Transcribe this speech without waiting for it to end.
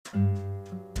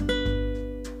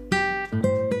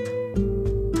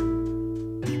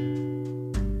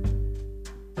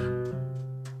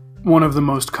One of the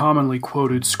most commonly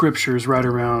quoted scriptures right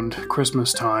around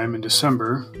Christmas time in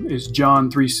December is John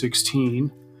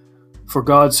 3:16. For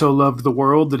God so loved the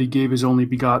world that he gave his only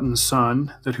begotten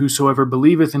Son, that whosoever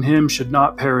believeth in him should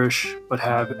not perish, but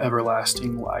have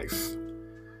everlasting life.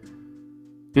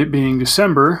 It being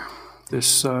December,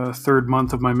 this third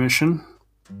month of my mission,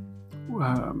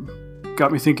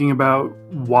 got me thinking about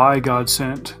why God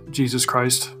sent Jesus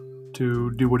Christ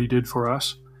to do what he did for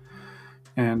us.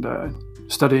 And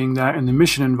studying that in the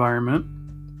mission environment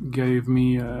gave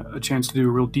me a chance to do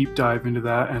a real deep dive into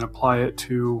that and apply it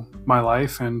to my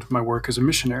life and my work as a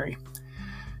missionary.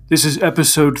 This is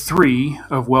episode 3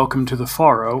 of Welcome to the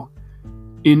Faro,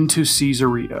 Into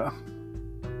Caesarea.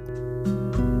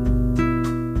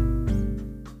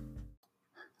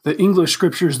 The English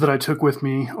scriptures that I took with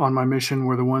me on my mission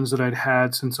were the ones that I'd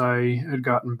had since I had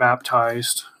gotten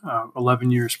baptized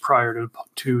 11 years prior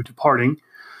to departing.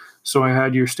 So I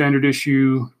had your standard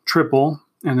issue triple,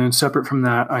 and then separate from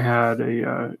that, I had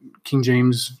a King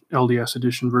James LDS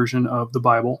edition version of the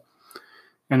Bible.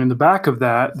 And in the back of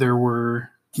that, there were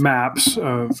maps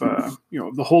of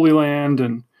the Holy Land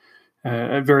and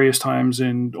at various times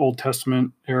in Old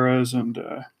Testament eras and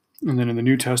then in the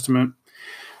New Testament.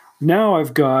 Now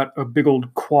I've got a big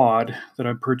old quad that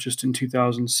I purchased in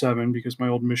 2007 because my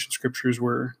old mission scriptures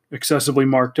were excessively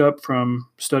marked up from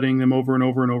studying them over and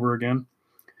over and over again.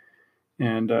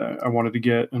 And I wanted to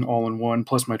get an all-in-one.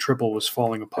 Plus, my triple was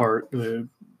falling apart. The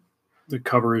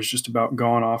cover is just about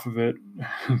gone off of it.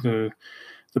 The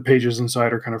pages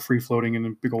inside are kind of free-floating in a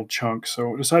big old chunk.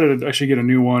 So I decided I should get a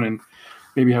new one and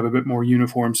maybe have a bit more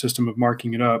uniform system of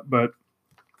marking it up. But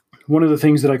one of the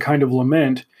things that I kind of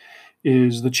lament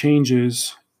is the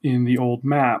changes in the old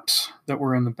maps that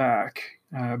were in the back.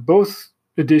 Both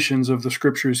editions of the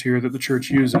scriptures here that the church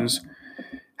uses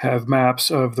have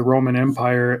maps of the Roman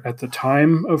Empire at the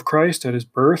time of Christ, at his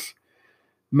birth.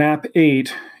 Map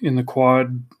 8 in the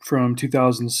quad from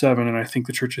 2007, and I think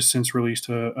the church has since released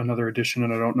another edition,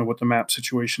 and I don't know what the map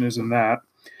situation is in that,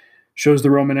 shows the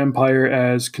Roman Empire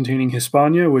as containing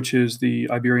Hispania, which is the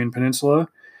Iberian Peninsula,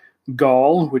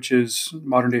 Gaul, which is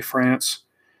modern-day France,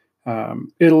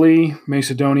 Italy,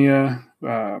 Macedonia,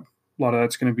 a lot of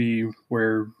that's going to be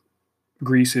where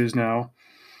Greece is now,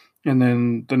 and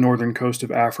then the northern coast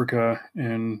of Africa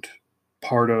and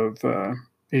part of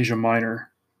Asia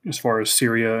Minor, as far as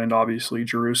Syria, and obviously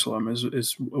Jerusalem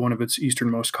is one of its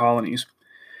easternmost colonies.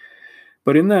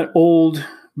 But in that old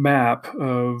map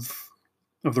of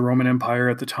the Roman Empire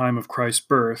at the time of Christ's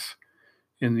birth,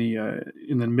 in the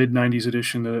mid-90s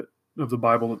edition of the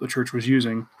Bible that the church was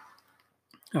using,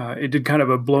 it did kind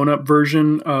of a blown-up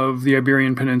version of the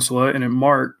Iberian Peninsula, and it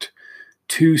marked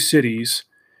 2 cities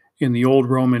in the old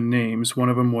Roman names. One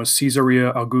of them was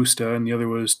Caesarea Augusta, and the other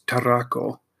was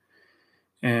Tarraco.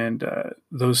 And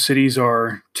those cities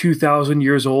are 2,000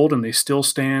 years old, and they still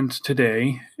stand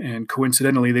today. And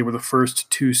coincidentally, they were the first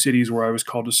 2 cities where I was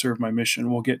called to serve my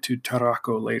mission. We'll get to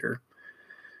Tarraco later.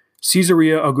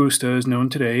 Caesarea Augusta is known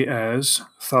today as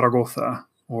Zaragoza,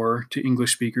 or to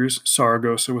English speakers,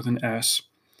 Saragossa with an S.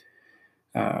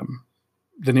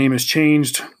 The name has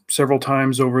changed several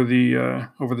times over the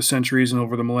centuries and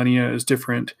over the millennia as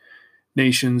different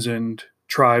nations and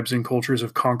tribes and cultures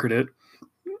have conquered it.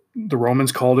 The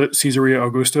Romans called it Caesarea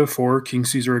Augusta for King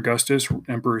Caesar Augustus,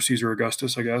 Emperor Caesar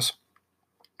Augustus, I guess.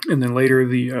 And then later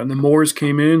the Moors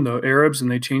came in, the Arabs,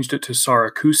 and they changed it to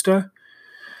Saracusta,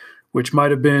 which might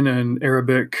have been an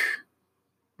Arabic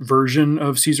version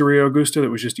of Caesarea Augusta that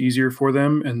was just easier for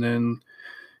them. And then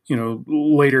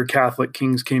later Catholic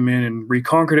kings came in and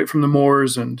reconquered it from the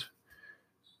Moors and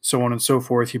so on and so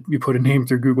forth. You put a name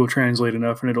through Google Translate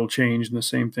enough and it'll change, and the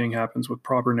same thing happens with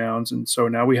proper nouns. And so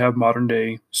now we have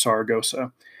modern-day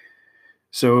Saragossa.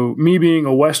 So me being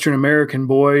a Western American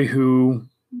boy who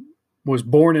was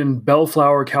born in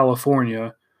Bellflower,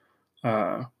 California,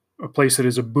 a place that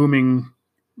is a booming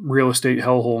real estate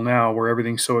hellhole now where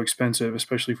everything's so expensive,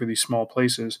 especially for these small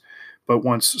places, but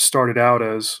once started out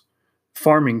as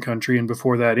farming country, and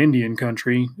before that Indian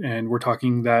country, and we're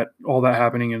talking that all that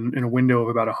happening in a window of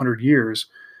about 100 years.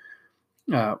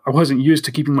 I wasn't used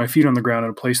to keeping my feet on the ground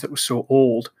in a place that was so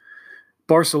old.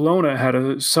 Barcelona had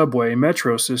a subway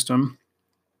metro system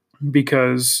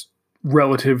because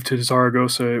relative to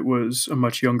Zaragoza, it was a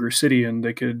much younger city, and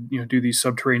they could do these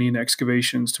subterranean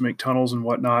excavations to make tunnels and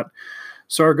whatnot.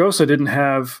 Saragossa didn't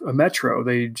have a metro.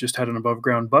 They just had an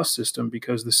above-ground bus system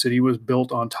because the city was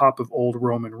built on top of old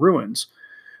Roman ruins.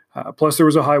 Plus, there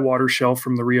was a high water shelf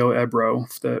from the Rio Ebro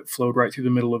that flowed right through the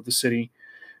middle of the city.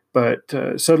 But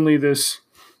suddenly this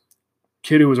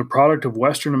kid who was a product of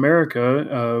Western America,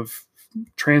 of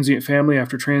transient family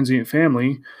after transient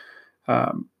family,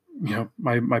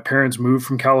 my parents moved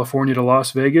from California to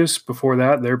Las Vegas. Before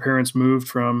that, their parents moved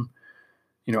from,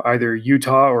 either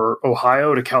Utah or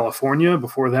Ohio to California.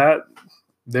 Before that,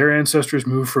 their ancestors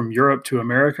moved from Europe to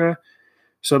America.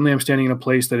 Suddenly I'm standing in a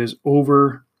place that is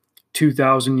over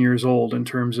 2,000 years old in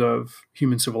terms of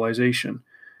human civilization.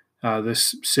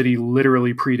 This city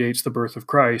literally predates the birth of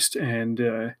Christ,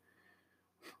 and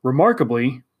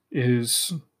remarkably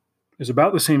is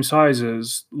about the same size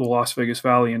as the Las Vegas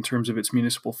Valley in terms of its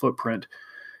municipal footprint.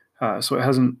 So it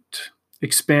hasn't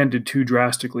expanded too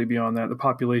drastically beyond that. The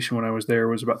population when I was there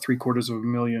was about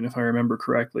 750,000, if I remember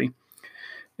correctly.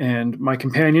 And my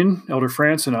companion, Elder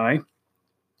France, and I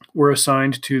were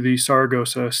assigned to the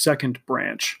Saragossa second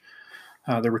branch.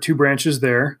 There were two branches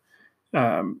there.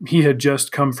 He had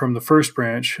just come from the first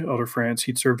branch, Elder France.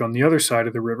 He'd served on the other side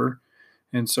of the river.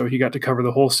 And so he got to cover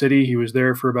the whole city. He was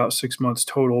there for about 6 months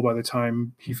total by the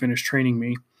time he finished training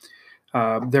me.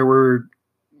 There were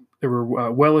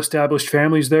well-established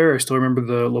families there. I still remember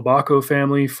the Lobaco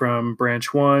family from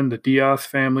Branch 1, the Diaz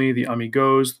family, the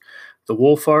Amigos, the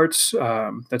Wolfarts.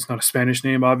 That's not a Spanish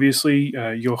name, obviously.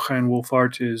 Johann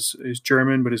Wolfart is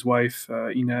German, but his wife,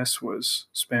 Ines, was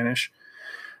Spanish.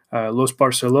 Los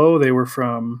Barceló, they were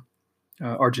from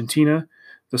Argentina.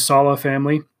 The Sala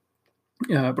family.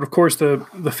 But of course,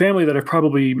 the family that I've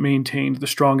probably maintained the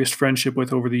strongest friendship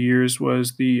with over the years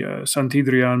was the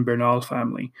Santidrian Bernal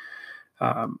family.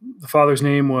 The father's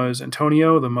name was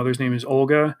Antonio. The mother's name is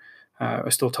Olga. I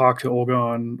still talk to Olga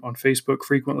on Facebook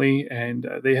frequently, and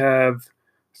they have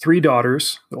 3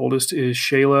 daughters. The oldest is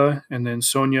Shayla, and then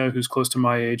Sonia, who's close to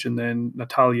my age, and then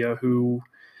Natalia, who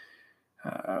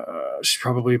she's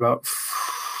probably about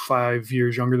 5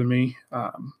 years younger than me.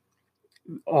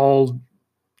 All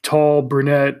tall,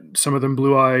 brunette, some of them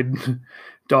blue-eyed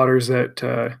daughters that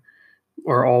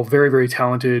are all very, very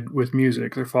talented with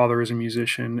music. Their father is a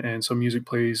musician, and so music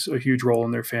plays a huge role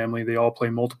in their family. They all play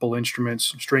multiple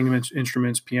instruments, string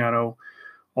instruments, piano,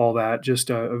 all that. Just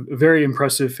a very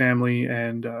impressive family,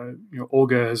 and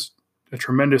Olga has a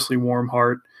tremendously warm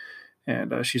heart,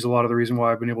 and she's a lot of the reason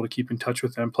why I've been able to keep in touch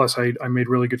with them. Plus, I made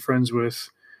really good friends with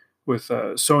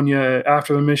Sonia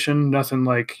after the mission. Nothing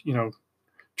like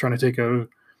trying to take a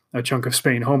chunk of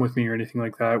Spain home with me or anything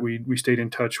like that. We stayed in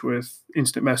touch with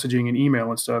instant messaging and email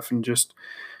and stuff, and just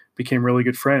became really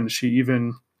good friends. She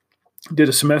even did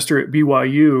a semester at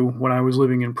BYU when I was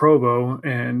living in Provo,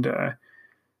 and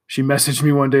she messaged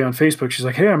me one day on Facebook. She's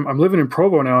like, "Hey, I'm living in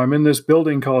Provo now. I'm in this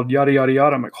building called yada yada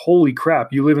yada." I'm like, "Holy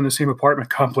crap! You live in the same apartment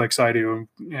complex I do,"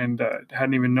 and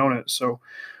hadn't even known it. So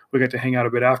we got to hang out a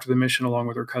bit after the mission along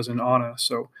with her cousin Anna.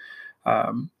 So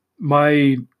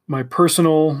my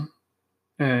personal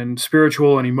and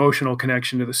spiritual and emotional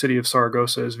connection to the city of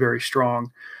Saragossa is very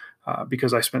strong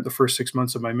because I spent the first 6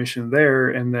 months of my mission there,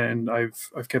 and then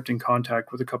I've kept in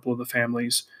contact with a couple of the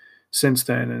families since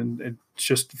then, and it's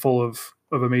just full of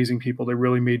amazing people. They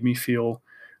really made me feel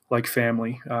like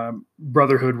family.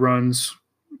 Brotherhood runs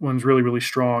really, really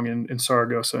strong in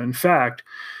Saragossa. In fact,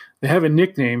 they have a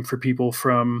nickname for people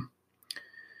from.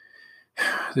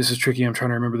 This is tricky. I'm trying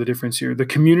to remember the difference here. The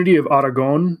community of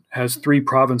Aragon has 3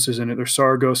 provinces in it. There's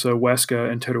Saragossa, Huesca,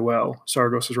 and Teruel.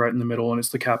 Saragossa is right in the middle, and it's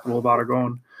the capital of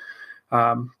Aragon.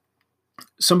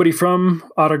 Somebody from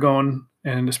Aragon,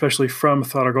 and especially from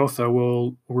Zaragoza,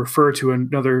 will refer to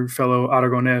another fellow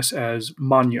Aragonese as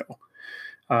Maño.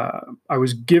 I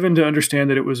was given to understand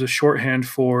that it was a shorthand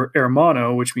for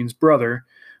hermano, which means brother,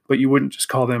 but you wouldn't just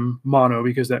call them mano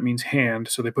because that means hand.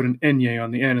 So they put an enye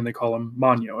on the end and they call them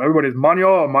Maño. Everybody's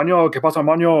Maño, ¿qué pasa,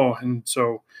 Maño? And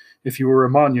so if you were a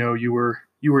Maño, you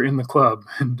were in the club.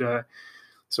 And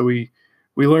so we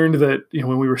learned that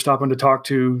when we were stopping to talk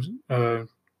to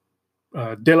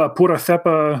de la pura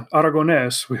cepa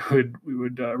Aragonés, we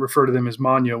would refer to them as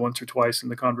Maño once or twice in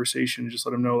the conversation, and just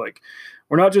let them know, like,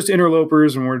 we're not just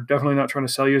interlopers, and we're definitely not trying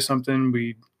to sell you something.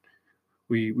 We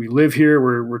live here.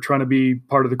 We're trying to be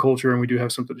part of the culture, and we do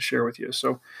have something to share with you.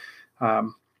 So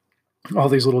all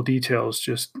these little details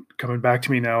just coming back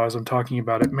to me now as I'm talking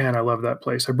about it. Man, I love that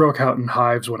place. I broke out in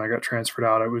hives when I got transferred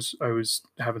out. I was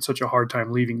having such a hard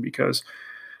time leaving because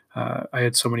I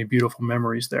had so many beautiful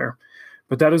memories there.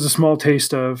 But that is a small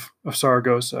taste of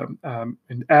Saragossa.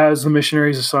 And as the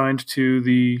missionaries assigned to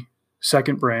the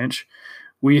second branch,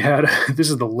 we had, this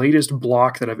is the latest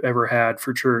block that I've ever had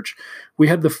for church. We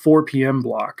had the 4 p.m.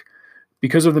 block.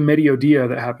 Because of the Mediodía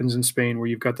that happens in Spain, where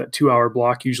you've got that 2-hour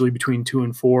block, usually between 2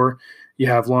 and 4, you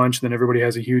have lunch, then everybody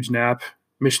has a huge nap.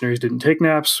 Missionaries didn't take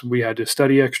naps. We had to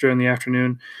study extra in the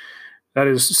afternoon. That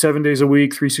is 7 days a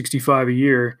week, 365 a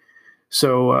year.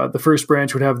 So the first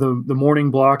branch would have the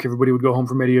morning block. Everybody would go home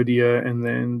from Mediodía, and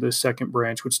then the second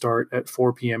branch would start at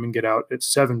 4 p.m. and get out at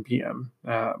 7 p.m.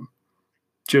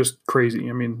 Just crazy.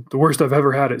 I mean, the worst I've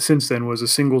ever had it since then was a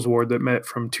singles ward that met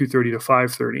from 2:30 to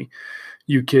 5:30.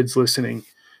 You kids listening,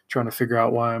 trying to figure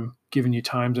out why I'm giving you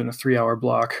times in a 3-hour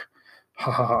block. Ha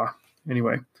ha ha.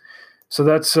 Anyway, so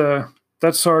that's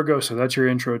Saragossa. That's your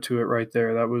intro to it right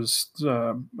there. That was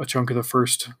a chunk of the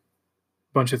first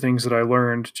bunch of things that I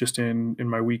learned just in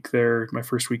my week there, my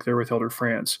first week there with Elder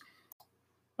France.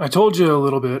 I told you a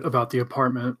little bit about the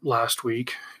apartment last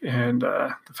week and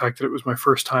the fact that it was my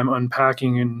first time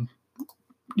unpacking in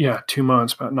 2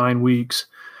 months, about 9 weeks.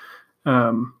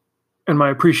 And my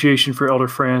appreciation for Elder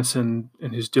France and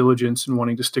his diligence in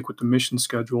wanting to stick with the mission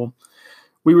schedule.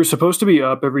 We were supposed to be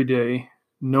up every day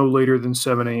no later than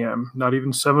 7 a.m., not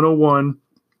even 7:01.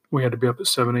 We had to be up at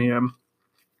 7 a.m.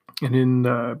 And in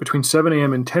between 7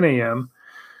 a.m. and 10 a.m.,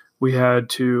 we had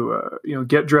to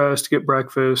get dressed, get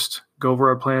breakfast, go over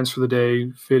our plans for the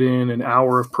day, fit in an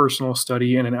hour of personal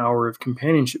study and an hour of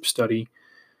companionship study,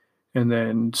 and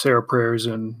then say our prayers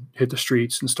and hit the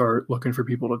streets and start looking for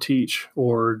people to teach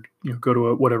or go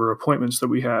to whatever appointments that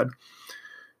we had.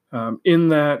 In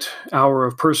that hour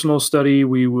of personal study,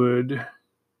 we would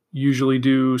usually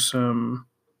do some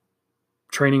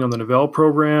training on the Novell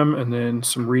program and then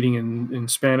some reading in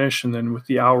Spanish. And then with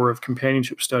the hour of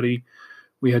companionship study,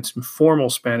 we had some formal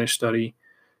Spanish study.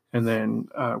 And then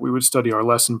we would study our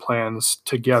lesson plans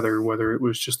together, whether it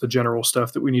was just the general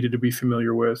stuff that we needed to be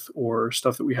familiar with or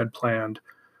stuff that we had planned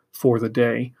for the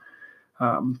day.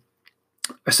 I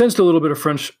sensed a little bit of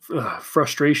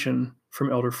frustration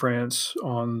from Elder France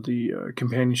on the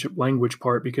companionship language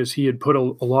part because he had put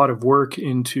a lot of work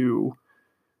into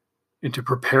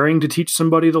preparing to teach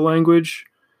somebody the language.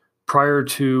 Prior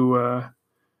to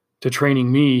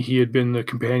training me, he had been the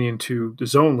companion to the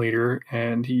zone leader,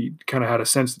 and he kind of had a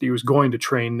sense that he was going to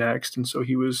train next. And so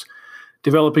he was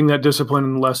developing that discipline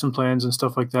and lesson plans and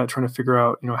stuff like that, trying to figure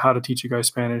out, how to teach a guy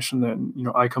Spanish. And then,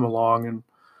 I come along and,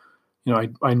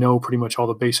 I know pretty much all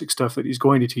the basic stuff that he's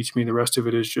going to teach me. The rest of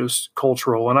it is just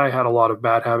cultural. And I had a lot of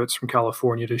bad habits from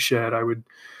California to shed. I would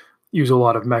use a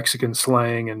lot of Mexican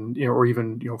slang and, or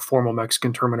even, formal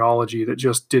Mexican terminology that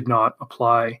just did not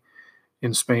apply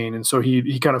in Spain. And so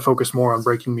he kind of focused more on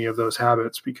breaking me of those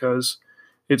habits because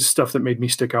it's stuff that made me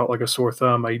stick out like a sore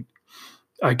thumb.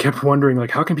 I kept wondering, like,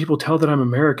 how can people tell that I'm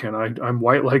American? I'm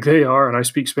white like they are, and I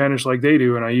speak Spanish like they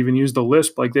do, and I even use the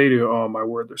lisp like they do. Oh, my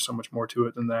word, there's so much more to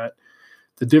it than that.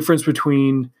 The difference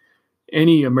between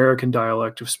any American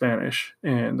dialect of Spanish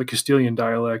and the Castilian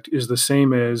dialect is the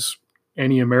same as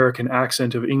any American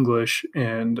accent of English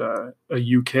and a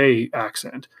UK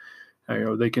accent.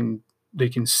 They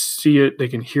can see it, they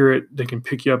can hear it, they can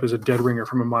pick you up as a dead ringer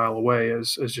from a mile away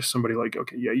as just somebody like,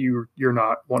 okay, yeah, you're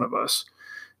not one of us.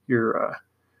 You're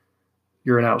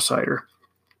an outsider.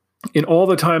 In all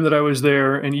the time that I was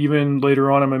there, and even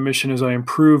later on in my mission as I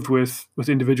improved with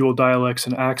individual dialects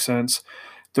and accents,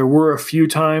 there were a few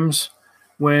times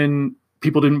when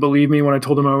people didn't believe me when I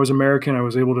told them I was American. I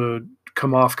was able to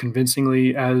come off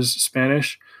convincingly as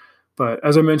Spanish. But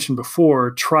as I mentioned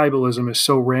before, tribalism is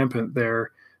so rampant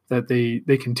there that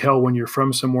they can tell when you're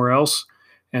from somewhere else,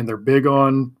 and they're big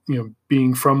on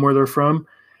being from where they're from.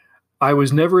 I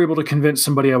was never able to convince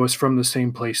somebody I was from the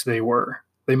same place they were.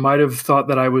 They might have thought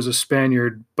that I was a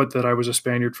Spaniard, but that I was a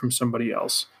Spaniard from somebody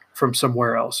else, from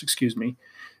somewhere else, excuse me,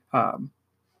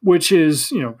 which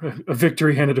is, a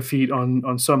victory and a defeat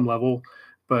on some level.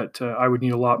 But I would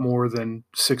need a lot more than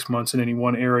 6 months in any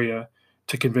one area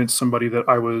to convince somebody that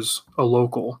I was a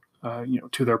local,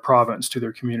 to their province, to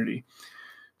their community.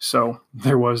 So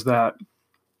there was that.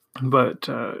 But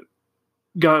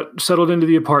got settled into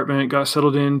the apartment, got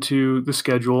settled into the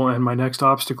schedule, and my next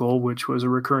obstacle, which was a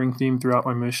recurring theme throughout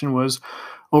my mission, was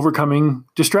overcoming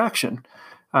distraction.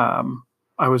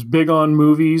 I was big on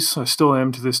movies. I still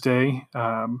am to this day.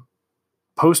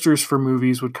 Posters for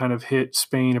movies would kind of hit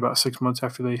Spain about 6 months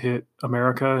after they hit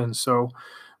America, and so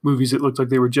movies that looked like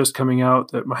they were just coming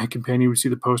out, that my companion would see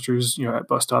the posters, at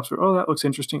bus stops, where, oh, that looks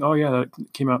interesting. Oh yeah, that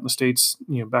came out in the States,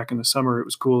 back in the summer. It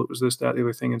was cool. It was this, that, the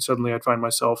other thing. And suddenly I'd find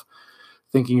myself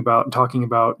thinking about and talking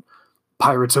about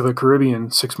Pirates of the Caribbean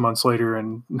 6 months later.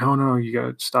 And no, you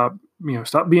got to stop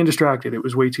being distracted. It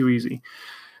was way too easy.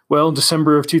 Well, in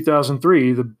December of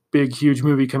 2003, the big, huge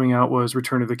movie coming out was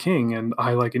Return of the King. And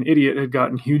I, like an idiot, had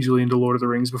gotten hugely into Lord of the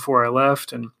Rings before I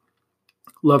left and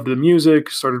loved the music,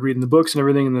 started reading the books and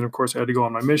everything. And then, of course, I had to go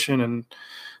on my mission. And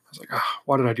I was like,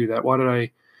 why did I do that? Why did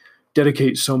I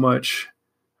dedicate so much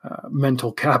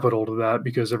mental capital to that?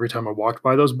 Because every time I walked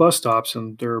by those bus stops,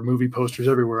 and there are movie posters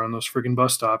everywhere on those friggin'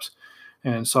 bus stops,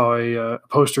 and saw a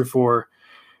poster for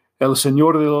El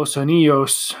Señor de los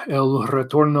Anillos, El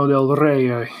Retorno del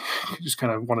Rey. I just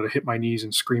kind of wanted to hit my knees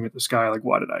and scream at the sky, like,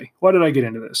 why did I get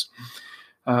into this?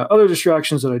 Other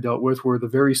distractions that I dealt with were the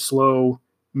very slow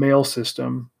mail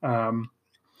system.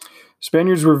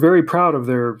 Spaniards were very proud of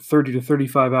their 30 to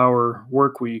 35 hour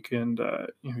work week, and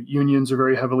unions are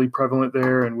very heavily prevalent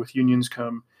there. And with unions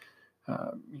come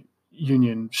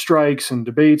union strikes and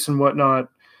debates and whatnot.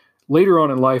 Later on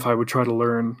in life, I would try to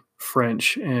learn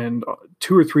French, and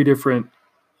 2 or 3 different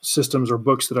systems or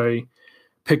books that I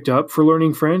picked up for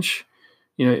learning French.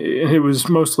 It was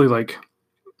mostly like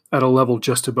at a level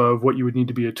just above what you would need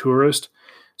to be a tourist.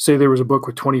 Say there was a book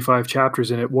with 25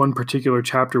 chapters in it, one particular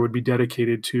chapter would be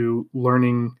dedicated to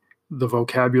learning the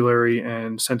vocabulary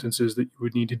and sentences that you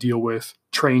would need to deal with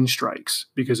train strikes,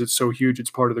 because it's so huge,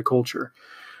 it's part of the culture.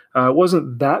 It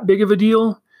wasn't that big of a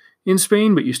deal in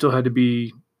Spain, but you still had to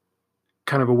be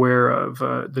kind of aware of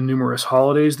the numerous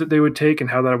holidays that they would take and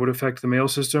how that would affect the mail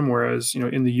system. Whereas,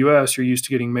 in the US, you're used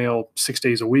to getting mail 6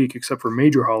 days a week, except for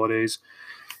major holidays.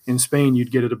 In Spain,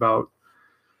 you'd get it about,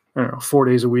 4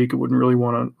 days a week. It wouldn't really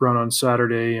want to run on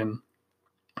Saturday and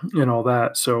all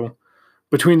that. So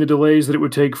between the delays that it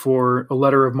would take for a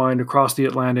letter of mine to cross the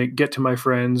Atlantic, get to my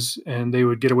friends, and they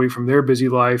would get away from their busy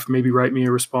life, maybe write me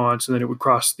a response, and then it would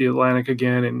cross the Atlantic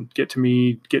again and get to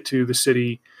me, get to the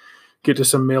city, get to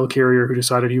some mail carrier who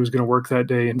decided he was going to work that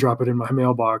day and drop it in my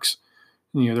mailbox.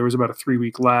 There was about a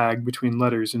 3-week lag between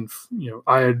letters, and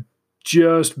I had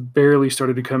just barely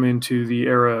started to come into the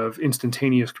era of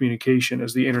instantaneous communication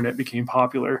as the internet became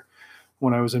popular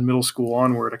when I was in middle school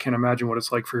onward. I can't imagine what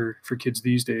it's like for kids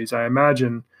these days. I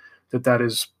imagine that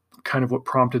is kind of what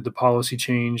prompted the policy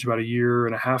change about 1.5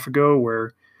 years ago,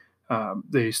 where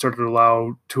they started to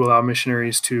allow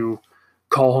missionaries to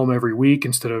call home every week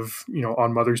instead of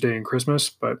on Mother's Day and Christmas.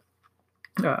 But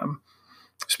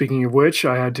speaking of which,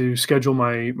 I had to schedule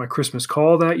my Christmas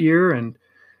call that year, and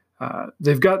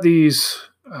they've got these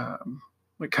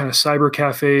like kind of cyber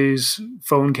cafes,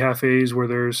 phone cafes, where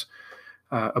there's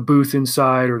a booth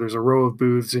inside, or there's a row of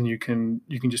booths, and you can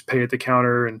just pay at the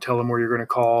counter and tell them where you're going to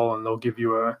call, and they'll give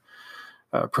you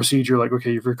a procedure like,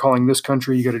 okay, if you're calling this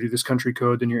country, you got to do this country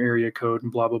code, then your area code,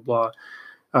 and blah blah blah.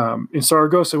 In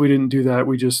Saragossa, we didn't do that.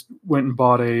 We just went and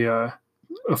bought a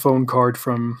phone card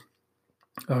from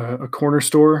a corner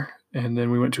store, and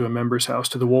then we went to a member's house,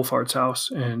 to the Wolfart's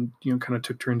house, and kind of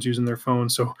took turns using their phone.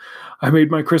 So I made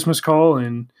my Christmas call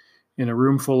in a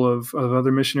room full of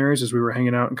other missionaries as we were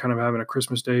hanging out and kind of having a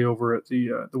Christmas day over at the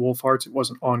Wolfart's. It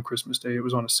wasn't on Christmas Day; it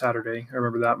was on a Saturday. I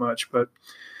remember that much. But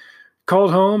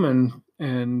called home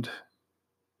and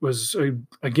was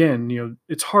again,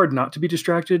 it's hard not to be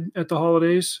distracted at the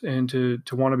holidays and to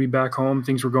want to be back home.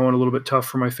 Things were going a little bit tough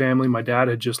for my family. My dad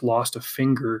had just lost a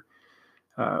finger,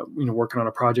 working on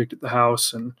a project at the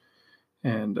house, and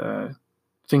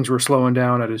things were slowing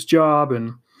down at his job,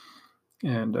 and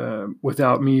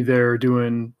without me there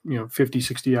doing 50,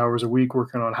 60 hours a week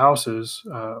working on houses,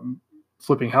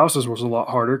 flipping houses was a lot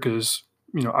harder, because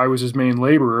I was his main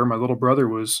laborer. My little brother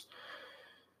was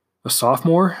a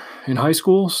sophomore in high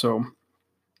school, so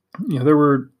there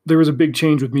was a big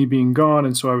change with me being gone.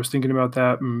 And so I was thinking about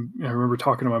that, and I remember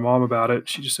talking to my mom about it.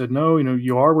 She just said, no,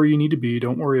 you are where you need to be,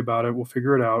 don't worry about it, we'll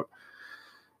figure it out.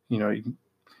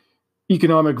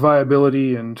 Economic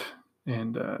viability and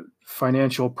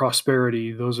financial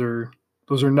prosperity, those are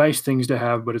nice things to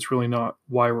have, but it's really not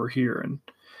why we're here.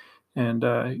 And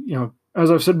as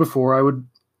I've said before,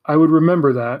 I would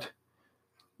remember that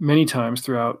many times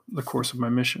throughout the course of my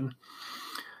mission.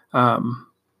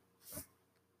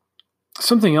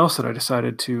 Something else that I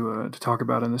decided to talk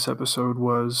about in this episode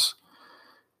was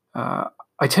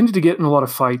I tended to get in a lot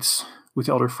of fights with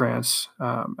Elder France.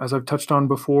 As I've touched on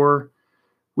before,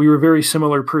 we were very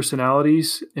similar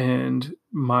personalities, and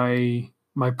my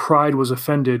pride was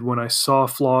offended when I saw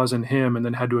flaws in him and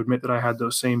then had to admit that I had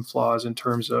those same flaws in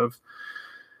terms of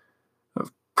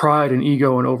pride and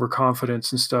ego and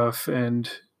overconfidence and stuff. And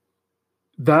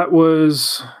that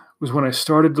was when I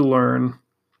started to learn.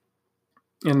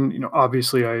 And,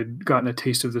 obviously I had gotten a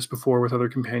taste of this before with other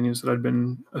companions that I'd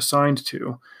been assigned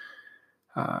to.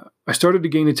 I started to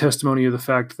gain a testimony of the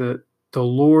fact that the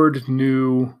Lord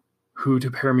knew who to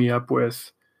pair me up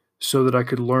with so that I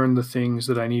could learn the things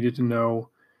that I needed to know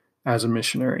as a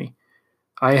missionary.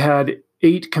 I had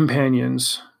 8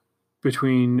 companions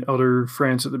between Elder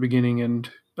France at the beginning and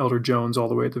Elder Jones all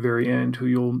the way at the very end, who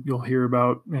you'll hear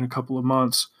about in a couple of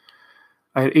months.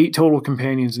 I had 8 total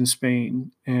companions in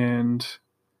Spain, and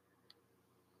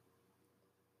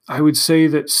I would say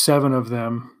that 7 of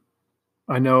them,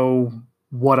 I know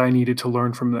what I needed to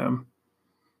learn from them.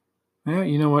 Yeah,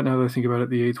 you know what? Now that I think about it,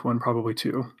 the eighth one probably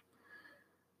too.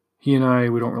 He and I,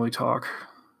 we don't really talk,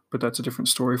 but that's a different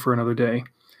story for another day.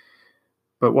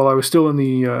 But while I was still in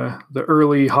the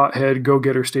early hothead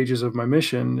go-getter stages of my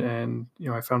mission, and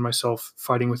I found myself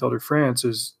fighting with Elder France,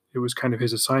 as it was kind of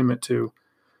his assignment to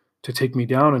take me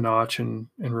down a notch and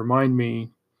remind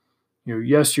me,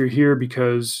 yes, you're here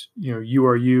because you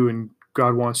are you, and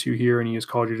God wants you here, and He has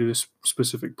called you to this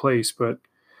specific place. But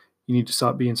you need to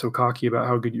stop being so cocky about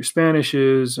how good your Spanish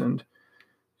is, and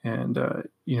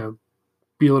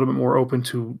be a little bit more open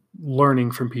to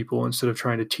learning from people instead of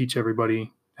trying to teach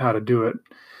everybody how to do it.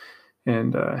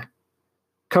 And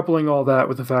coupling all that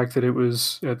with the fact that it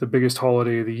was at the biggest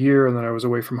holiday of the year, and then I was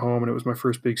away from home, and it was my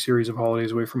first big series of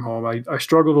holidays away from home, I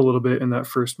struggled a little bit in that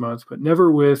first month, but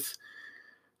never with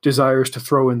desires to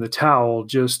throw in the towel,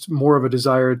 just more of a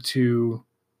desire to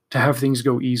have things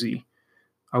go easy.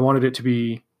 I wanted it to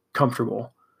be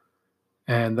comfortable.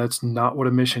 And that's not what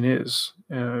a mission is.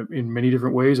 In many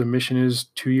different ways, a mission is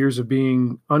 2 years of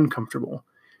being uncomfortable.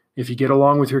 If you get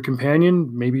along with your companion,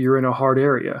 maybe you're in a hard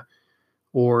area,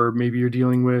 or maybe you're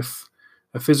dealing with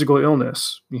a physical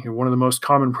illness. One of the most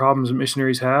common problems that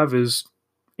missionaries have is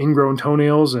ingrown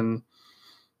toenails and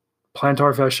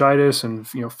plantar fasciitis,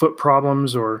 and foot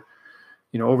problems, or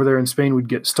over there in Spain, we'd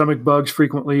get stomach bugs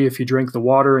frequently if you drank the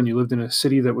water and you lived in a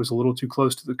city that was a little too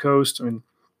close to the coast. I mean,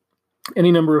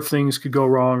 any number of things could go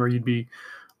wrong, or you'd be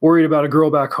worried about a girl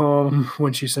back home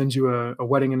when she sends you a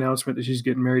wedding announcement that she's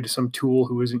getting married to some tool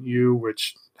who isn't you,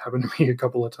 which happened to me a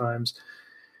couple of times.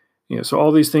 So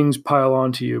all these things pile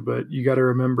onto you, but you got to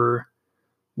remember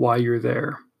why you're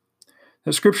there.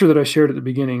 The scripture that I shared at the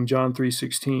beginning, John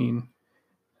 3:16,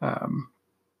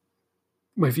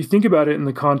 if you think about it in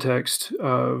the context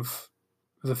of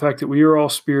the fact that we are all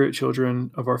spirit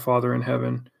children of our Father in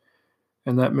heaven,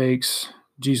 and that makes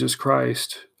Jesus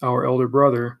Christ our elder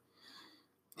brother.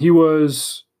 He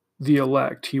was the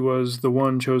elect. He was the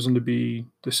one chosen to be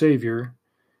the Savior.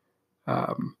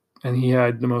 And he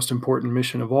had the most important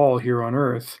mission of all here on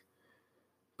earth.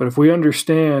 But if we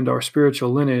understand our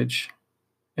spiritual lineage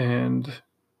and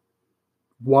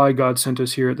why God sent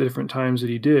us here at the different times that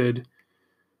He did,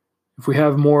 if we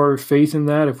have more faith in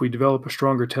that, if we develop a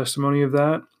stronger testimony of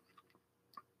that,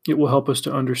 it will help us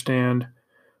to understand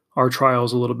our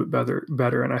trials a little bit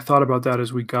better. And I thought about that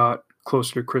as we got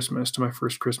closer to Christmas, to my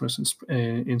first Christmas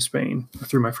in Spain,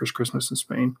 through my first Christmas in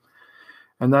Spain.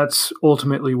 And that's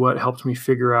ultimately what helped me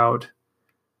figure out,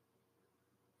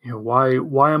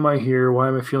 why am I here? Why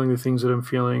am I feeling the things that I'm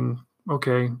feeling?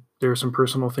 Okay, there are some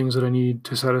personal things that I need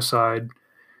to set aside.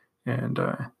 And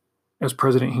as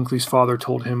President Hinckley's father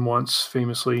told him once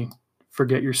famously,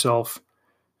 forget yourself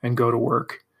and go to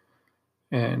work.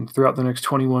 And throughout the next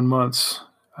 21 months,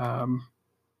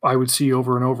 I would see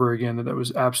over and over again that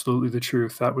was absolutely the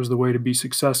truth. That was the way to be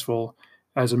successful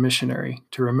as a missionary,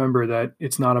 to remember that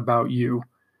it's not about you,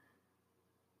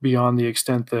 beyond the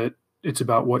extent that it's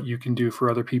about what you can do for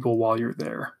other people while you're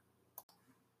there.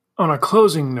 On a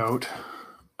closing note,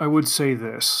 I would say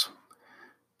this,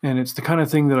 and it's the kind of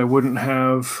thing that I wouldn't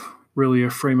have really a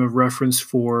frame of reference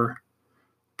for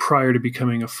prior to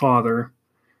becoming a father.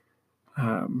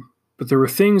 But there were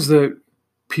things that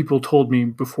people told me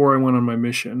before I went on my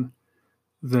mission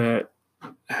that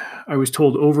I was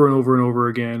told over and over and over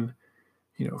again,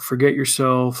 forget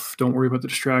yourself, don't worry about the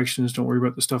distractions, don't worry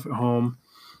about the stuff at home.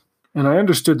 And I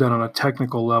understood that on a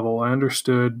technical level. I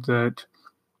understood that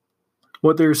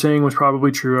what they were saying was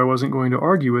probably true. I wasn't going to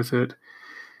argue with it.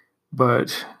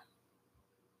 But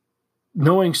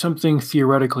knowing something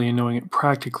theoretically and knowing it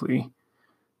practically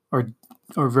are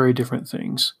very different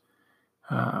things.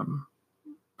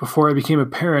 Before I became a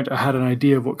parent, I had an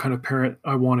idea of what kind of parent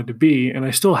I wanted to be, and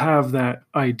I still have that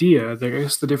idea. I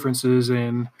guess the difference is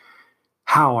in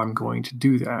how I'm going to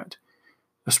do that,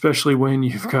 especially when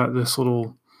you've got this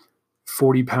little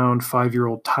 40-pound,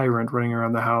 5-year-old tyrant running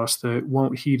around the house that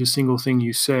won't heed a single thing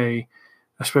you say,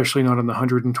 especially not on the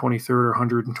 123rd or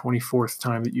 124th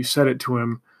time that you said it to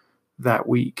him that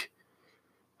week.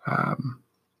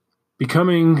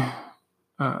 Becoming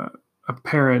a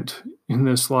parent in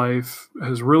this life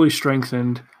has really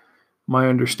strengthened my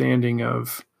understanding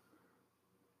of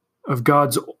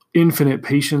God's infinite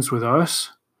patience with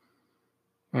us,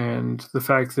 and the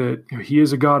fact that He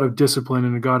is a God of discipline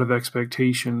and a God of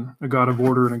expectation, a God of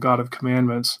order and a God of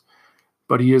commandments,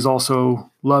 but He is also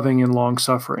loving and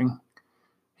long-suffering.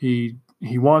 He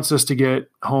wants us to get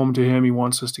home to Him. He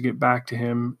wants us to get back to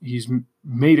Him. He's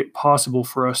made it possible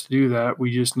for us to do that.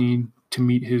 We just need to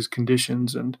meet His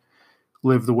conditions and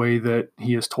live the way that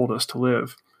He has told us to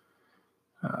live.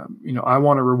 I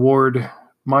want to reward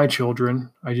my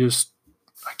children. I just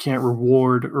I can't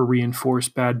reward or reinforce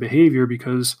bad behavior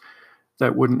because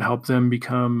that wouldn't help them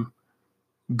become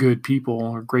good people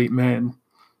or great men.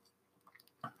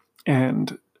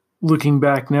 And looking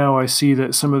back now, I see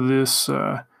that some of this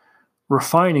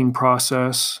refining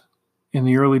process in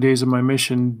the early days of my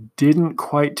mission didn't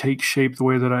quite take shape the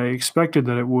way that I expected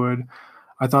that it would.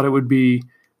 I thought it would be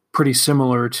pretty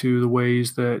similar to the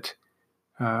ways that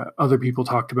other people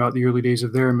talked about the early days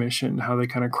of their mission, how they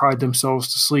kind of cried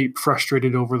themselves to sleep,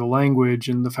 frustrated over the language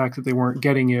and the fact that they weren't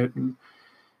getting it and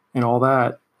all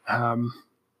that.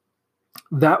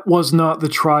 That was not the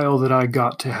trial that I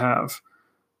got to have.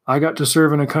 I got to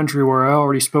serve in a country where I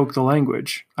already spoke the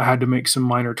language. I had to make some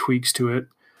minor tweaks to it,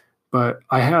 but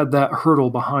I had that hurdle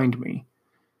behind me.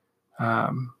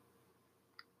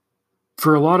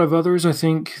 For a lot of others, I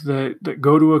think that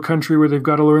go to a country where they've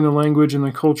got to learn the language and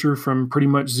the culture from pretty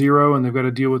much zero, and they've got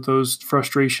to deal with those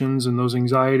frustrations and those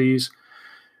anxieties.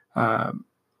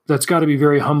 That's got to be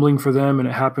very humbling for them, and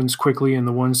it happens quickly. And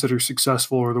the ones that are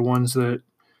successful are the ones that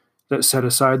set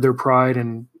aside their pride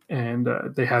and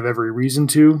they have every reason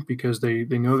to, because they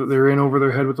know that they're in over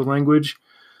their head with the language.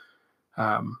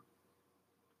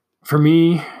 For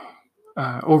me,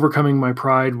 overcoming my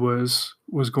pride was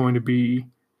going to be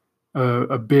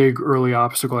a big early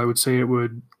obstacle. I would say it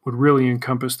would really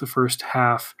encompass the first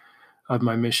half of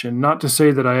my mission. Not to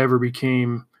say that I ever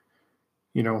became,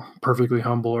 perfectly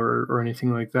humble or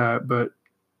anything like that, but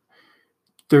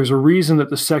there's a reason that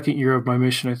the second year of my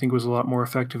mission, I think, was a lot more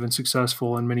effective and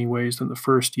successful in many ways than the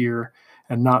first year.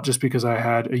 And not just because I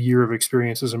had a year of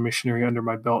experience as a missionary under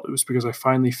my belt. It was because I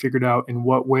finally figured out in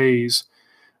what ways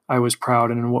I was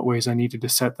proud and in what ways I needed to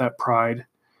set that pride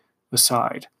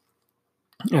aside.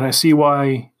 And I see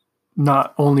why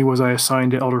not only was I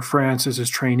assigned to Elder France as his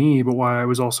trainee, but why I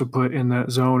was also put in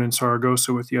that zone in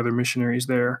Saragossa with the other missionaries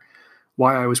there,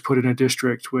 why I was put in a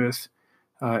district with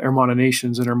Hermana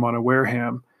Nations and Hermana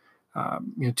Wareham,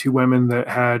 two women that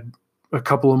had a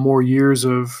couple of more years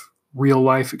of real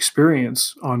life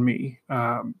experience on me.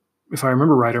 If I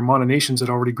remember right, Hermana Nations had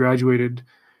already graduated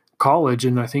college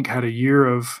and I think had a year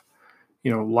of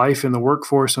life in the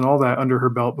workforce and all that under her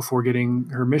belt before getting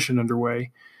her mission underway.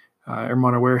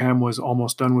 Hermana Wareham was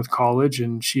almost done with college,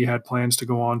 and she had plans to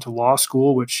go on to law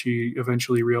school, which she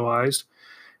eventually realized.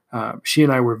 She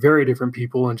and I were very different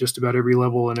people in just about every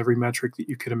level and every metric that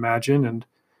you could imagine, and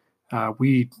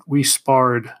we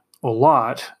sparred a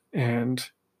lot. And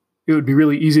it would be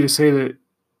really easy to say that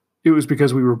it was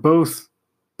because we were both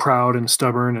proud and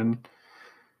stubborn and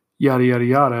yada yada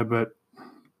yada, but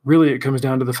really it comes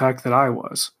down to the fact that I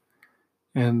was,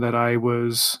 and that I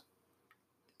was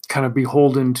kind of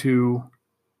beholden to,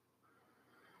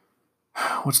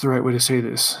 what's the right way to say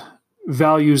this,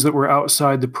 values that were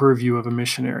outside the purview of a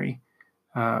missionary.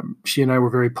 She and I were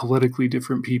very politically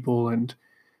different people. And,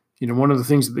 one of the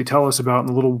things that they tell us about in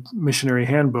the little missionary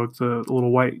handbook, the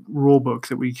little white rule book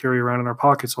that we carry around in our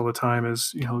pockets all the time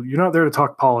is, you're not there to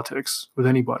talk politics with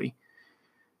anybody.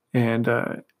 And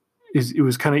it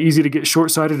was kind of easy to get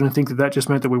short-sighted and think that just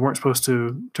meant that we weren't supposed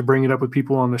to bring it up with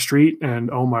people on the street. And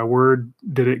oh my word,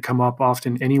 did it come up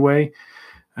often anyway.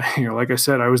 Like I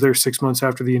said, I was there 6 months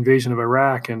after the invasion of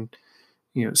Iraq, and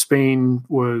Spain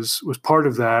was part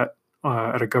of that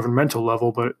at a governmental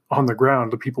level, but on the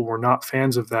ground, the people were not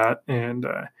fans of that, and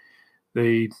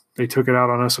they took it out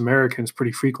on us Americans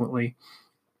pretty frequently.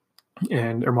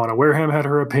 And Hermana Wareham had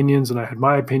her opinions, and I had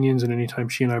my opinions. And anytime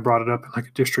she and I brought it up in like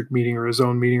a district meeting or a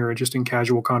zone meeting or just in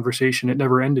casual conversation, it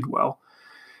never ended well.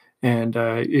 And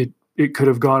it could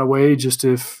have gone away just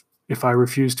if I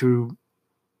refused to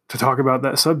talk about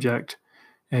that subject.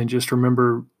 And just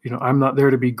remember, I'm not there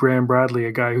to be Graham Bradley,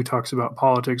 a guy who talks about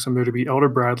politics. I'm there to be Elder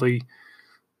Bradley,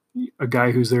 a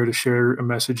guy who's there to share a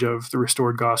message of the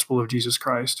restored gospel of Jesus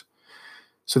Christ.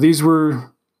 So these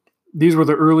were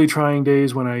the early trying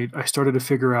days when I started to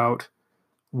figure out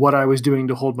what I was doing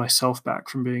to hold myself back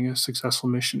from being a successful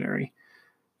missionary,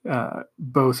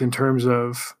 both in terms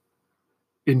of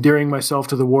endearing myself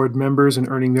to the ward members and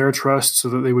earning their trust so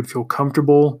that they would feel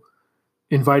comfortable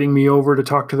inviting me over to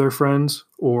talk to their friends,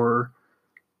 or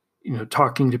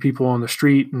talking to people on the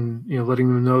street and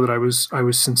letting them know that I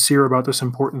was sincere about this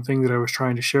important thing that I was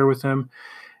trying to share with them,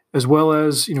 as well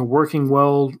as working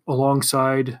well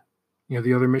alongside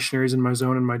the other missionaries in my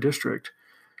zone and my district.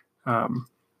 I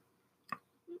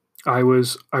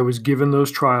was given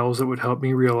those trials that would help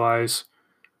me realize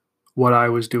what I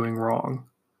was doing wrong,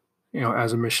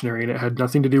 as a missionary, and it had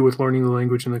nothing to do with learning the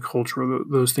language and the culture.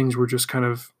 Those things were just kind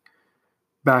of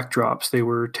backdrops. They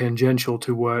were tangential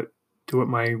to what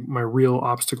my real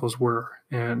obstacles were.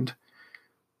 And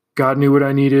God knew what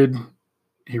I needed.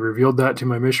 He revealed that to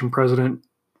my mission president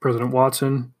President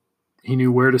Watson, he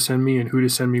knew where to send me and who to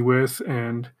send me with,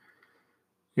 and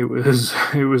it was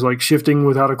like shifting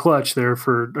without a clutch there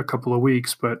for a couple of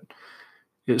weeks, but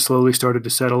it slowly started to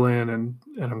settle in, and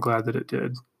I'm glad that it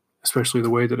did, especially the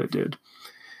way that it did.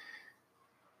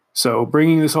 So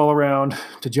bringing this all around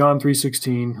to John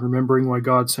 3:16, remembering why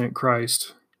God sent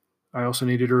Christ, I also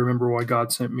needed to remember why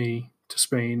God sent me to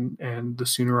Spain, and the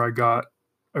sooner I got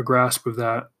a grasp of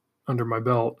that under my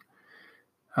belt,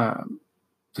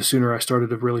 the sooner I started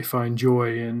to really find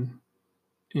joy in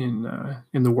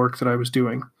the work that I was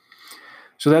doing.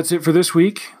 So that's it for this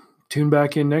week. Tune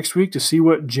back in next week to see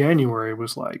what January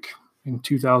was like in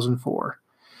 2004.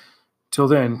 Till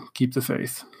then, keep the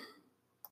faith.